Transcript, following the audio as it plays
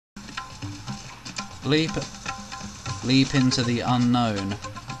Leap into the unknown.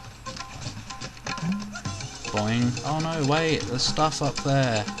 Boing. Oh no, wait, there's stuff up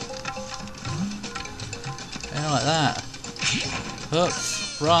there. Yeah, like that. Hup,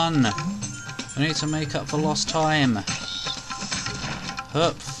 run. I need to make up for lost time.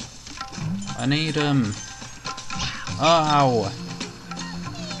 Hup. I need them. Ow.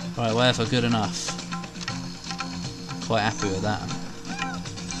 Right, whatever, good enough. Quite happy with that.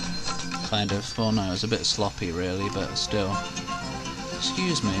 Kind of. Well, no, it was a bit sloppy, really, but still.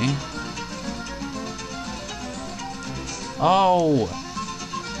 Excuse me. Oh!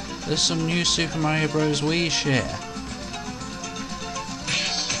 There's some new Super Mario Bros. Wii shit.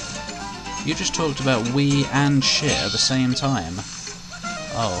 You just talked about Wii and shit at the same time.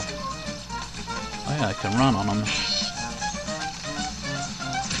 Oh. Oh yeah, I can run on them.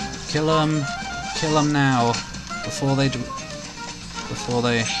 Kill them. Kill them now. Before they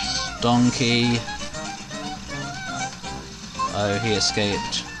donkey. Oh, he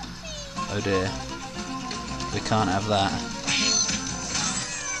escaped. Oh dear. We can't have that.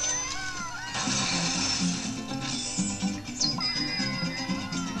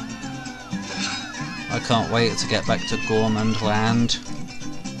 I can't wait to get back to Gourmand Land.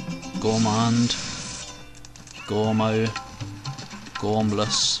 Gourmand. Gormo.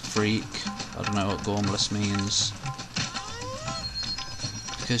 Gormless Freak. I don't know what Gormless means.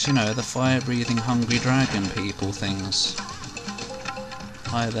 Because, you know, the fire-breathing hungry dragon people things.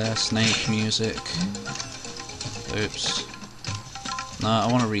 Hi there, snake music. Oops. No, I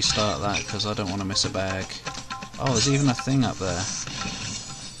want to restart that because I don't want to miss a bag. Oh, there's even a thing up there.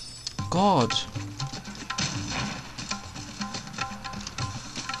 God!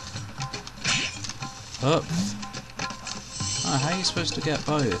 Up. Oh, how are you supposed to get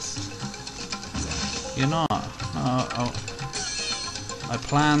both? You're not. Oh. I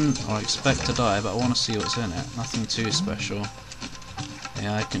plan or expect to die, but I want to see what's in it. Nothing too special.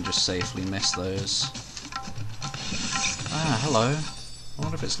 Yeah, I can just safely miss those. Ah, hello. I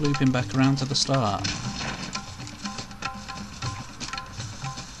wonder if it's looping back around to the start.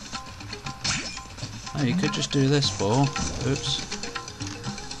 Oh, you could just do this, ball. Oops.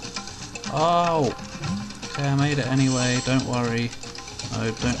 Oh! Okay, I made it anyway, don't worry.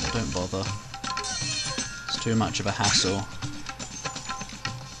 No, don't bother. It's too much of a hassle.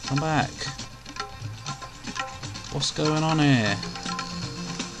 Come back. What's going on here?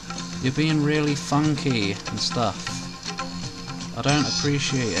 You're being really funky and stuff. I don't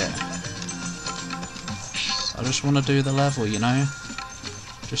appreciate it. I just want to do the level, you know?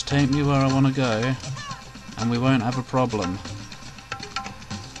 Just take me where I want to go, and we won't have a problem.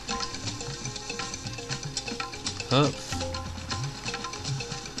 Hup.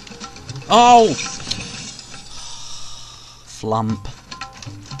 Oh! Flump.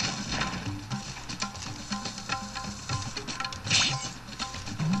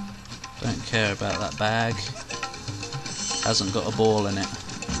 Don't care about that bag. Hasn't got a ball in it.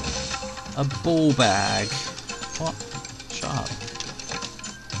 A ball bag. What? Shut up.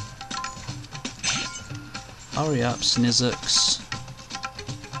 Hurry up, Snizzux.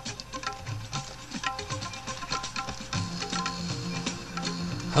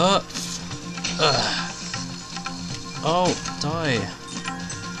 Hup. Ugh. Oh, die.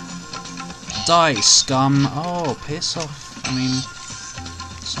 Die, scum. Oh, piss off. I mean,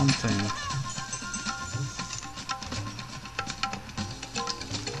 something.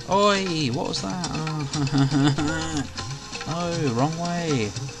 Oi, what was that? Oh, wrong way.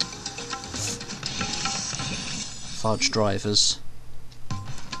 Fudge drivers.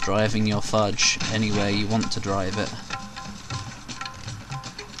 Driving your fudge anywhere you want to drive it.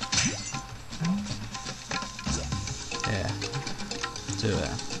 Yeah. Do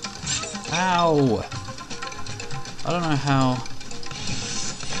it. Ow! I don't know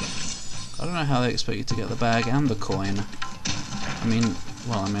how they expect you to get the bag and the coin. I mean,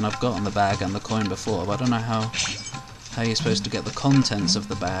 I've gotten the bag and the coin before, but I don't know how you're supposed to get the contents of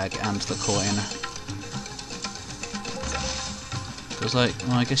the bag and the coin. Because, like,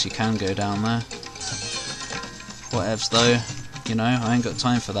 well, I guess you can go down there. Whatevs, though. You know, I ain't got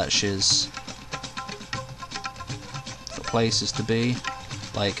time for that shiz. Got places to be.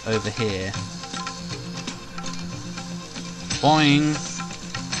 Like, over here. Boing!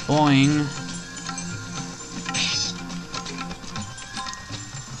 Boing!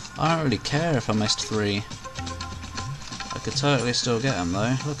 I don't really care if I missed 3. I could totally still get them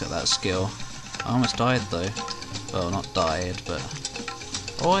though. Look at that skill. I almost died though. Well, not died, but...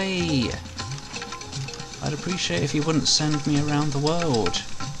 Oi! I'd appreciate if you wouldn't send me around the world.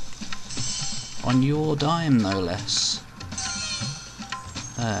 On your dime, no less.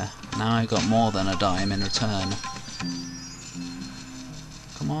 There. Now I got more than a dime in return.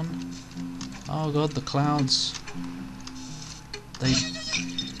 Come on. Oh god, the clouds. They...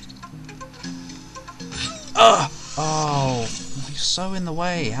 Ugh! Oh! You're so in the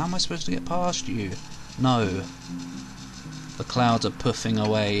way. How am I supposed to get past you? No. The clouds are puffing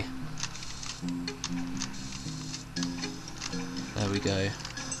away. There we go.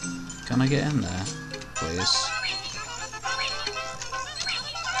 Can I get in there? Please.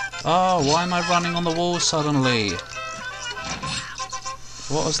 Oh, why am I running on the wall suddenly?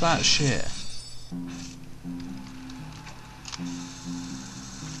 What was that shit?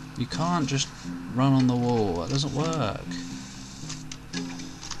 You can't just run on the wall. That doesn't work.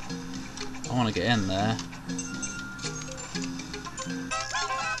 I want to get in there.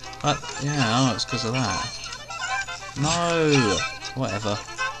 But, yeah, oh, it's because of that. No! Whatever.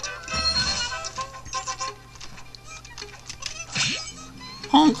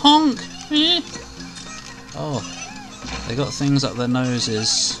 Honk honk! Eh? Oh, they got things up their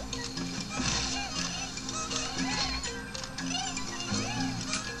noses.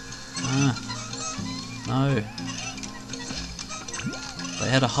 Ah, no. They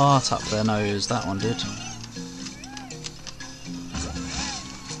had a heart up their nose, that one did.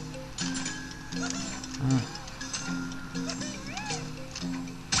 Ah.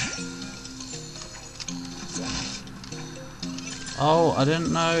 Oh, I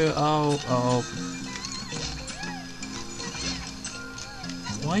didn't know. Oh.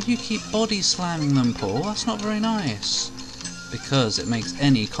 Why do you keep body slamming them, Paul? That's not very nice. Because it makes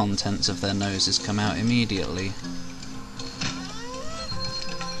any contents of their noses come out immediately.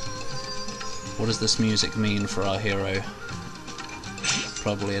 What does this music mean for our hero?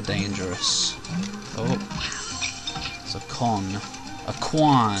 Probably a dangerous. Oh. It's a con. A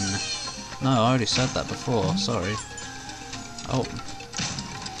quan. No, I already said that before. Sorry. Oh.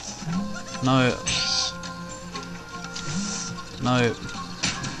 No. No.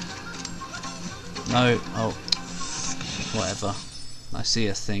 No. Oh. Whatever. I see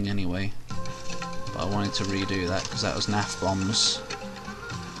a thing anyway. But I wanted to redo that because that was naff bombs.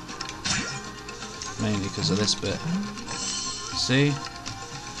 Mainly because of this bit. See?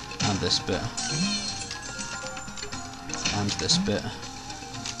 And this bit. And this bit.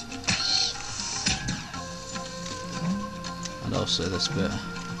 And also this bit.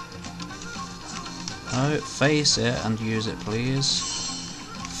 Oh, face it and use it, please.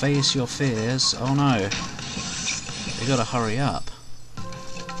 Face your fears. Oh no. You gotta hurry up.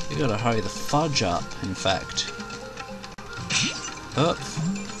 You gotta hurry the fudge up, in fact. Up.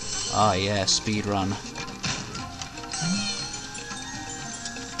 Ah yeah, speed run.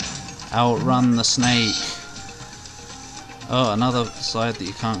 Outrun the snake. Oh, another side that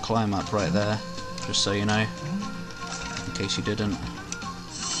you can't climb up right there. Just so you know. In case you didn't.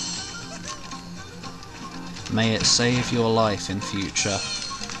 May it save your life in future.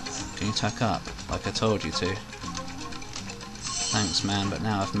 Can you tuck up, like I told you to? Thanks man, but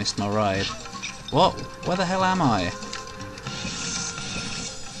now I've missed my ride. What? Where the hell am I?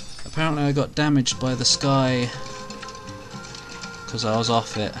 Apparently I got damaged by the sky. Because I was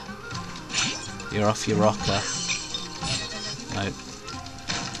off it. You're off your rocker. Nope.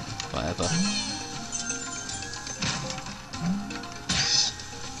 Whatever.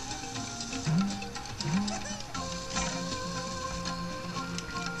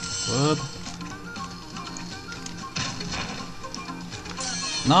 Whoop.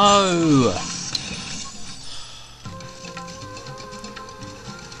 No!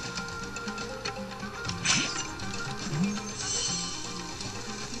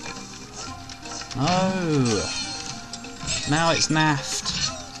 No! Now it's naffed.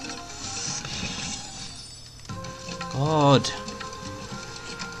 God.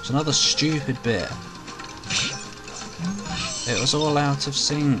 It's another stupid bit. It was all out of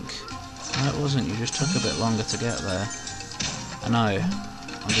sync. No, it wasn't. You just took a bit longer to get there. I know.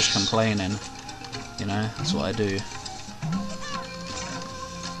 I'm just complaining. You know, that's what I do.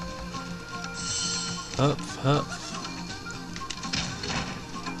 Hup, hup.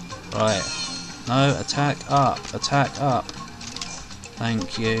 Right. No, attack up. Attack up.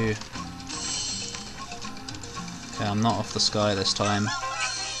 Thank you. Okay, I'm not off the sky this time.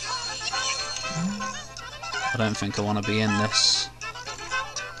 I don't think I want to be in this.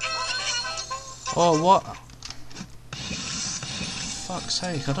 Oh, what? Fuck's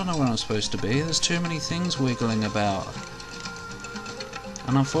sake, I don't know where I'm supposed to be. There's too many things wiggling about.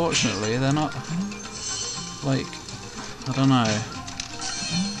 And unfortunately, they're not... like... I don't know. I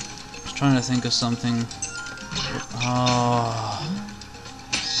was trying to think of something... Oh...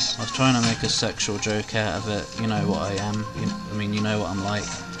 I was trying to make a sexual joke out of it. You know what I am. I mean, you know what I'm like.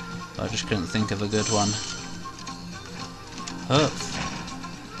 But I just couldn't think of a good one. Hup.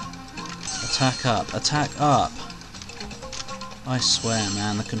 Attack up. Attack up. I swear,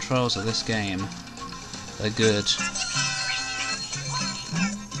 man, the controls of this game are good.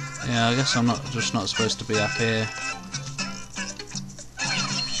 Yeah, I guess I'm just not supposed to be up here.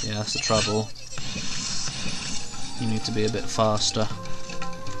 Yeah, that's the trouble. You need to be a bit faster.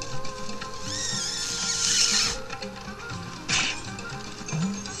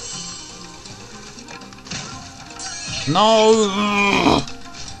 No!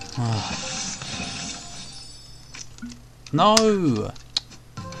 No!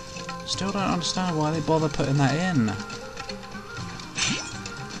 Still don't understand why they bother putting that in.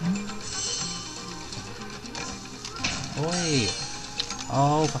 Oi!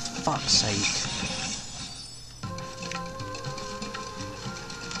 Oh, for fuck's sake.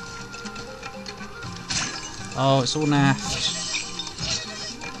 Oh, it's all naffed.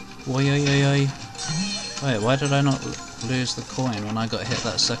 Oi, oi, oi, oi. Wait, why did I not lose the coin when I got hit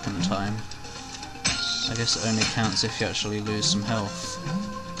that second time? I guess it only counts if you actually lose some health.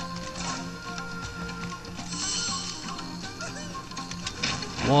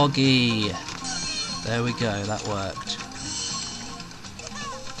 Woggy! There we go, that worked.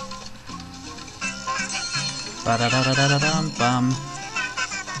 Ba-da-da-da-da-da-dum-bum.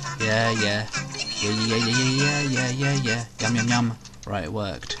 Yeah, yeah. Yeah, yeah, yeah, yeah, yeah, yeah, yeah. Yum, yum, yum. Right, it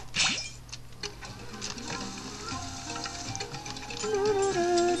worked.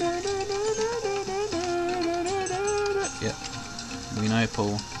 Yep. We know,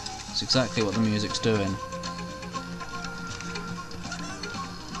 Paul. It's exactly what the music's doing.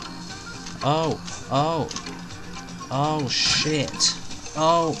 Oh! Oh! Oh, shit!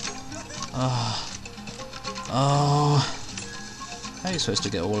 Oh! Oh! Oh! How are you supposed to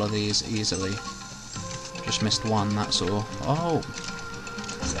get all of these easily? Just missed one, that's all. Oh!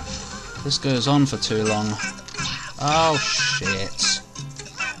 This goes on for too long. Oh, shit!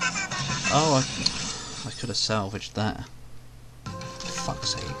 Oh, I could have salvaged that. For fuck's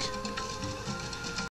sake.